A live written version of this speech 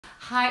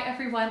Hi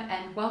everyone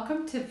and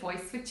welcome to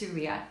Voice with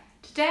Julia.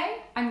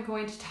 Today I'm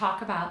going to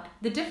talk about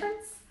the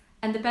difference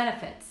and the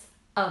benefits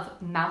of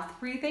mouth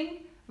breathing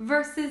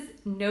versus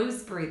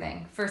nose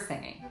breathing for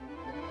singing.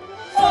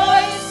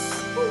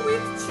 Voice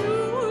with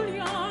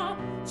Julia,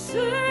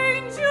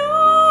 change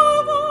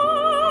your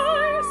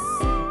voice,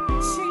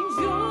 change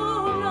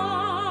your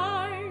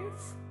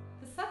life.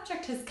 The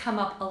subject has come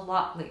up a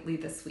lot lately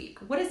this week.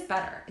 What is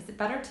better? Is it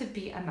better to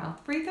be a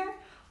mouth breather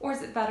or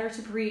is it better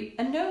to be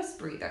a nose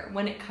breather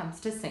when it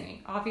comes to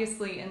singing?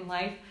 Obviously in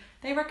life,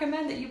 they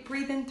recommend that you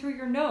breathe in through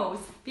your nose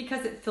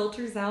because it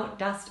filters out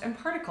dust and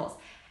particles.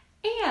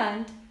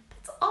 And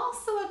that's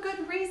also a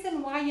good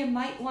reason why you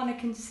might want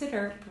to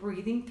consider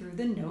breathing through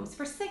the nose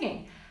for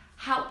singing.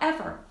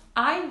 However,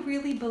 I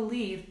really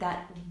believe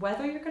that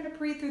whether you're going to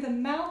breathe through the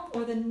mouth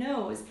or the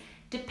nose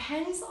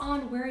depends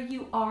on where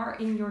you are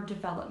in your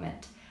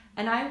development.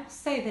 And I will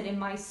say that in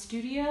my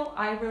studio,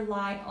 I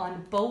rely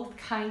on both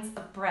kinds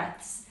of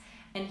breaths.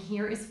 And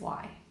here is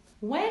why.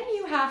 When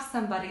you have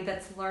somebody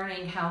that's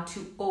learning how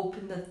to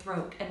open the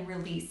throat and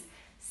release,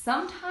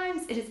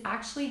 sometimes it is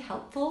actually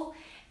helpful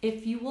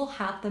if you will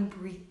have them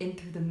breathe in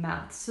through the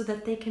mouth so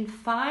that they can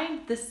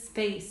find the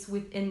space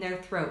within their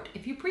throat.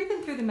 If you breathe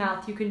in through the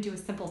mouth, you can do a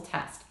simple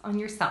test on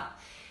yourself.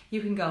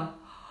 You can go,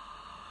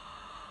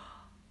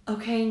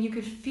 okay, and you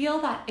could feel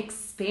that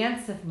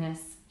expansiveness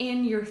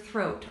in your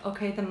throat,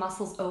 okay, the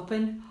muscles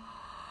open.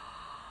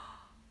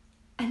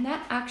 And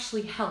that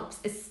actually helps,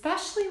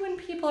 especially when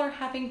people are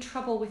having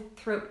trouble with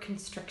throat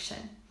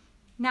constriction.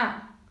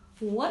 Now,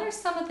 what are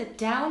some of the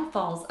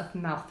downfalls of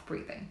mouth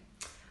breathing?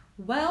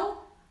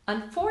 Well,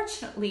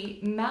 unfortunately,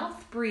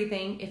 mouth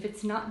breathing, if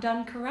it's not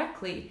done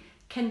correctly,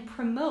 can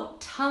promote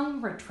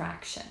tongue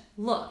retraction.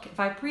 Look, if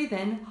I breathe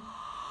in,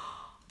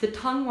 the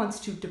tongue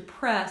wants to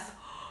depress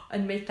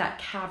and make that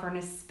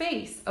cavernous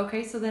space,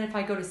 okay? So then if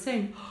I go to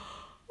sing,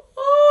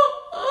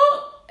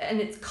 and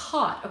it's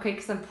caught, okay,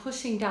 because I'm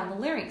pushing down the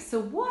larynx. So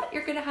what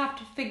you're gonna have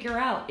to figure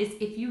out is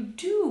if you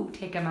do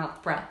take a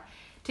mouth breath,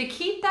 to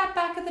keep that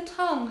back of the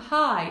tongue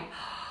high,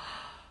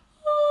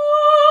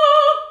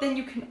 then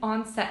you can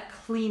onset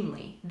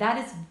cleanly.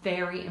 That is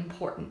very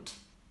important.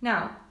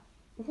 Now,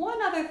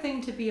 one other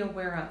thing to be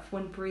aware of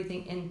when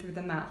breathing in through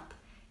the mouth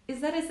is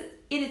that it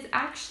is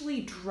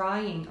actually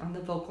drying on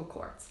the vocal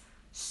cords.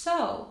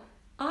 So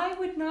I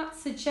would not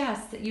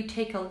suggest that you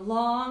take a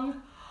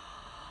long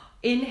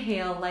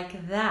inhale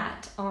like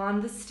that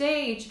on the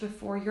stage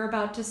before you're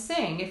about to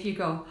sing. If you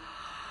go,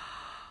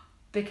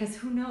 because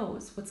who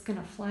knows what's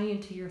gonna fly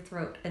into your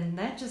throat, and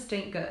that just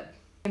ain't good.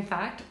 In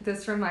fact,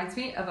 this reminds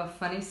me of a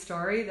funny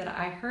story that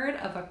I heard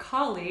of a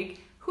colleague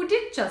who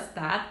did just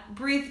that,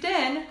 breathed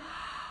in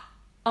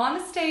on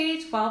a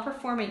stage while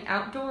performing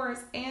outdoors,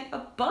 and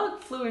a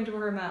bug flew into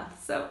her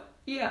mouth. So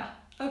yeah,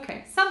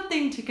 okay,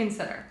 something to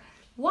consider.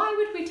 Why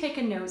would we take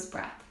a nose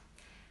breath?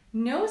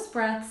 Nose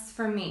breaths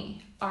for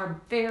me are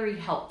very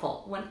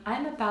helpful when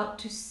I'm about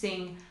to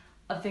sing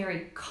a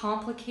very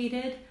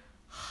complicated,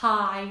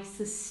 high,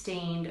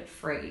 sustained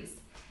phrase.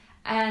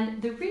 And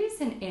the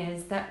reason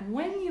is that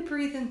when you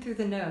breathe in through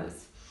the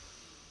nose,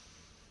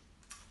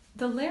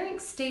 the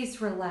larynx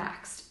stays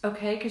relaxed,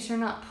 okay? Because you're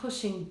not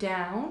pushing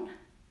down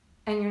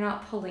and you're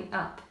not pulling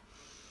up.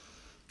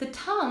 The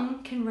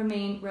tongue can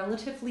remain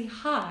relatively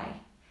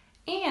high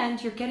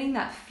and you're getting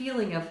that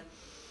feeling of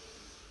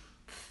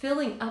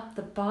filling up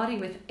the body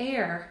with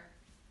air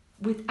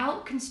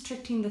without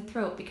constricting the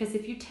throat, because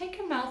if you take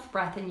a mouth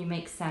breath and you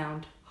make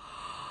sound,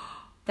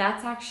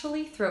 that's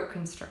actually throat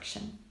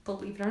constriction,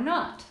 believe it or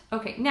not.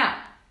 Okay, now,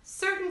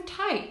 certain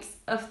types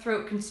of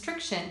throat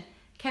constriction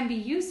can be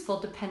useful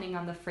depending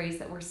on the phrase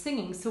that we're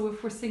singing. So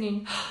if we're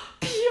singing,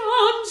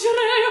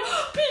 piangere,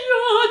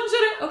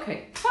 piangere,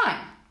 okay,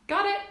 fine,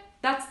 got it,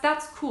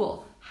 that's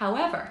cool.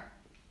 However,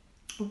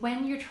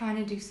 when you're trying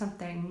to do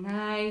something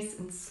nice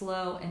and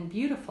slow and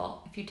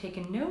beautiful, if you take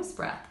a nose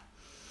breath,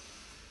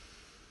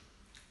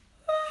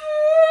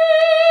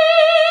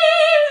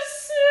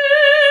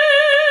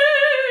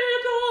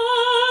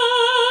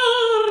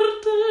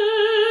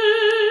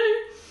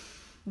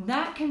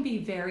 that can be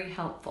very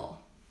helpful.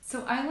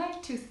 So I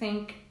like to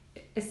think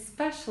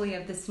especially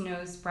of this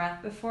nose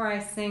breath before I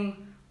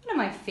sing one of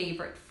my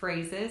favorite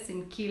phrases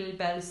in Qu'il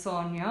bel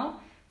sogno,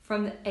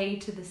 from the A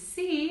to the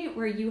C,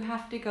 where you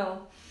have to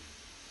go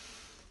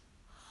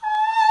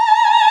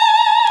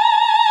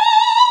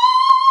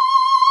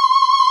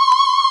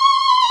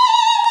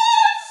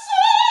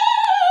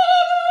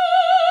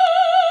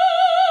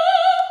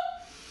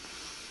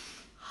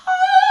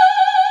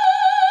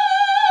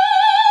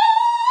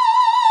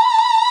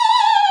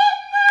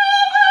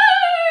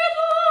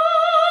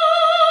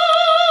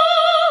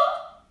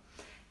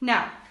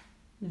Now,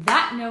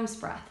 that nose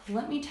breath,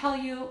 let me tell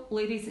you,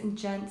 ladies and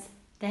gents,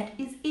 that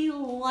is a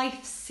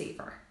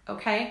lifesaver,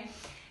 okay?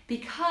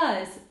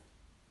 Because,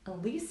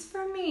 at least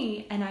for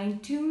me, and I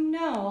do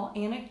know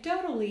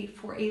anecdotally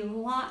for a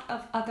lot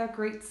of other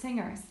great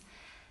singers,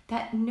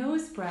 that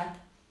nose breath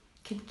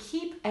can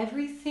keep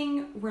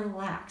everything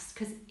relaxed.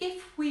 Because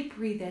if we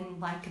breathe in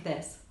like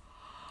this,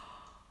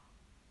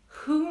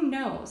 who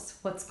knows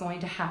what's going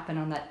to happen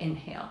on that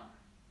inhale?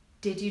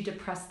 Did you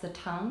depress the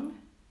tongue?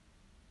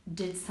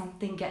 Did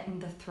something get in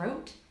the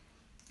throat?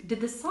 Did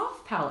the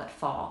soft palate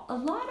fall? A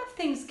lot of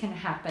things can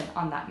happen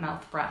on that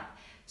mouth breath.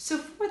 So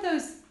for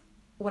those,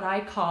 what I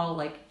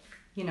call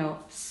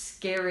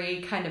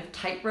scary kind of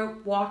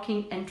tightrope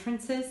walking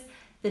entrances,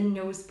 the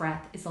nose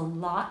breath is a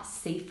lot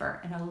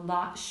safer and a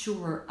lot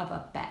surer of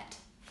a bet.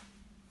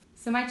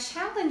 So my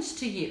challenge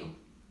to you,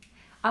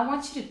 I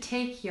want you to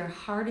take your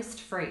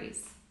hardest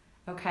phrase,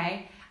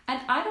 okay?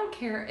 And I don't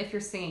care if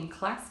you're singing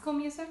classical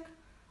music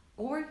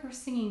or you're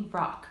singing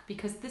rock,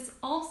 because this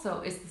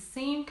also is the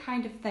same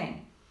kind of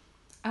thing.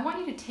 I want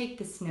you to take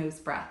this nose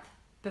breath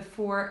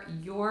before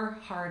your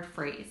hard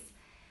phrase,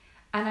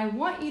 and I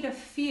want you to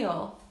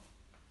feel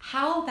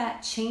how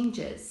that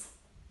changes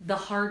the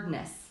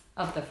hardness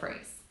of the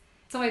phrase.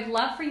 So I'd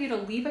love for you to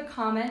leave a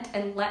comment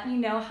and let me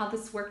know how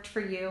this worked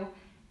for you.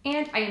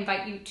 And I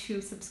invite you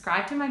to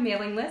subscribe to my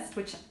mailing list,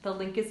 which the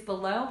link is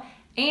below,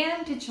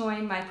 and to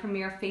join my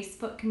premier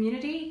Facebook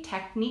community,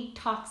 Technique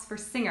Talks for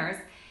Singers,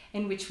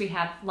 in which we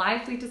have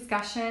lively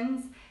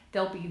discussions.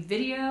 There'll be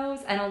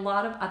videos and a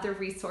lot of other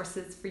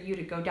resources for you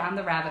to go down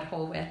the rabbit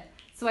hole with.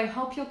 So I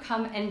hope you'll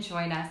come and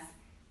join us.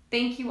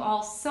 Thank you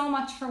all so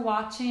much for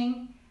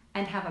watching,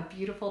 and have a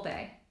beautiful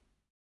day.